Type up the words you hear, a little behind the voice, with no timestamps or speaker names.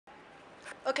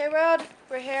Okay, Rod,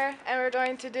 we're here and we're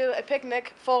going to do a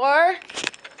picnic for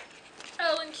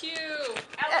L&Q.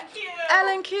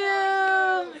 L&Q.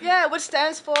 Yeah, which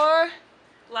stands for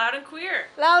Loud and Queer.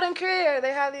 Loud and Queer.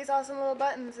 They have these awesome little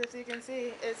buttons, if you can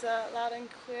see. It's Loud and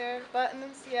Queer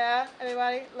buttons. Yeah,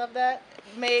 everybody love that.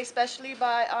 Made specially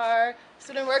by our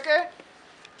student worker,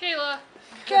 Kayla.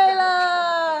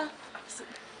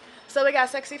 So we got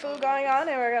sexy food going on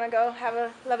and we're gonna go have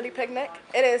a lovely picnic.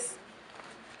 It is.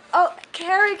 Oh,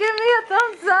 Carrie, give me a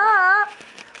thumbs up.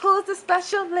 Who's the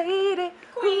special lady?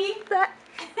 Queen. Who's that?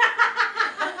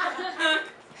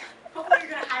 Hopefully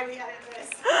you're gonna hide behind this.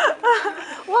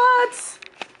 What?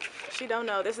 She don't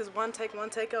know. This is one take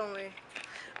only.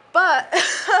 But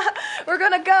we're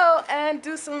gonna go and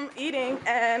do some eating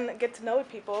and get to know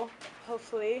people,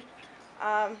 hopefully.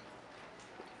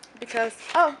 Because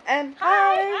and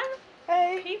hi.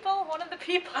 Hey. People, one of the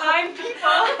people. I'm people.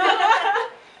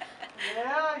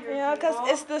 Yeah, because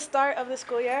it's the start of the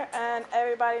school year and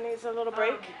everybody needs a little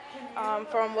break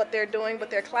from what they're doing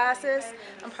with their classes.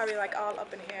 I'm probably like all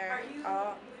up in here.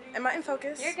 Am I in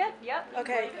focus? You're good. Yep.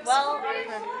 Okay. Well,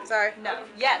 sorry. no.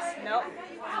 Yes. No.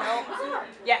 No.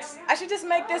 Yes. I should just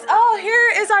make this. Oh,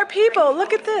 here is our people.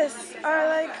 Look at this.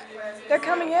 They're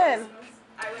coming in.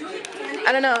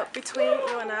 I don't know. Between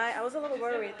you and I was a little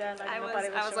worried that like nobody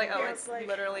was. I was like, showing oh, up. it's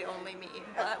literally only me.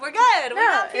 But we're good.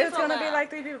 Yeah, it's gonna be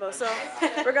like 3 people. So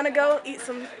we're gonna go eat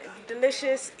some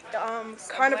delicious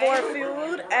carnivore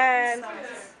food and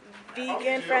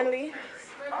vegan friendly.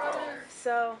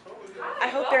 So I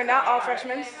hope they're not all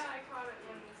freshmen.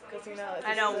 Because you know.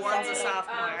 I know one's a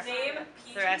sophomore.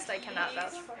 The rest I cannot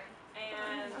vouch for.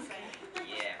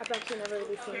 I've actually never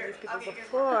really seen these people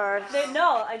before.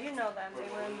 No, I do know them. They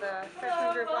were in the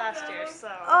freshman group last year, so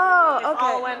it Okay.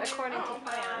 all went according to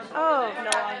plan. Oh.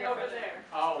 No longer for there.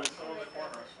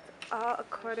 All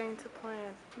according to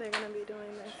plan. They're gonna be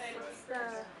doing this.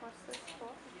 What's this for?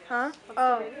 Huh?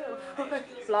 Oh,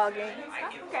 vlogging.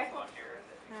 Okay.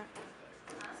 Yeah.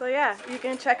 So yeah, you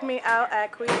can check me out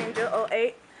at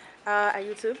QueeAngel08 at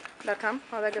YouTube.com,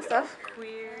 all that good stuff.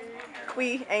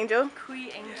 QueeAngel.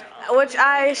 Which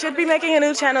I should be making a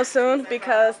new channel soon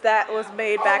because that was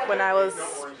made back when I was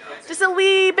just a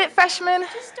wee bit freshman.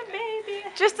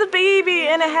 Just a baby,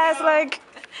 and it has like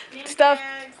stuff.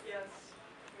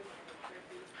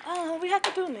 Oh, we have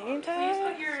to do name tags.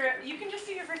 Please put you can just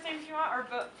do your first name if you want, or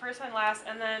first and last,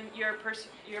 and then your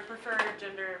preferred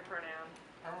gender and pronoun.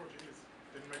 Oh, jeez.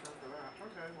 Didn't make up for that.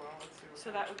 Okay, well, let's see.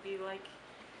 So that would be like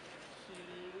he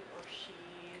or she,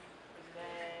 or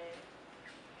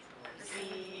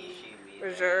they,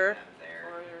 Reserve.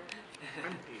 or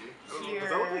I'm he. Here. Does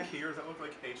that look like he or does that look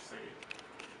like HC?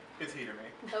 It's he to me.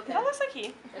 okay. That looks like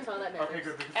he. That's all that matters. Okay,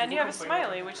 good. because And you people have a complain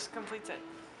smiley, which completes it.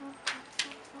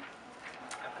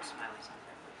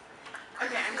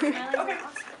 Okay, I'm smiling. Okay.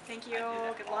 Thank you.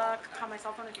 Good luck. Call my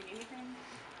cell phone if you need anything.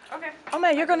 Okay. Oh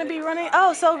man, you're gonna be running.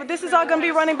 Oh, so this is all gonna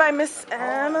be running by Miss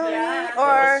Emily,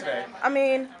 or I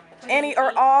mean, Annie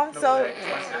or all. So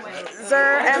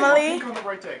Sir Emily. On the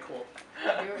right day, cool.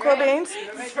 Cool beans.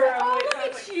 Oh,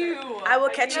 look at you. I will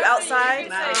catch you outside.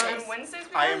 On Wednesdays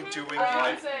we I am doing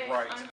life right.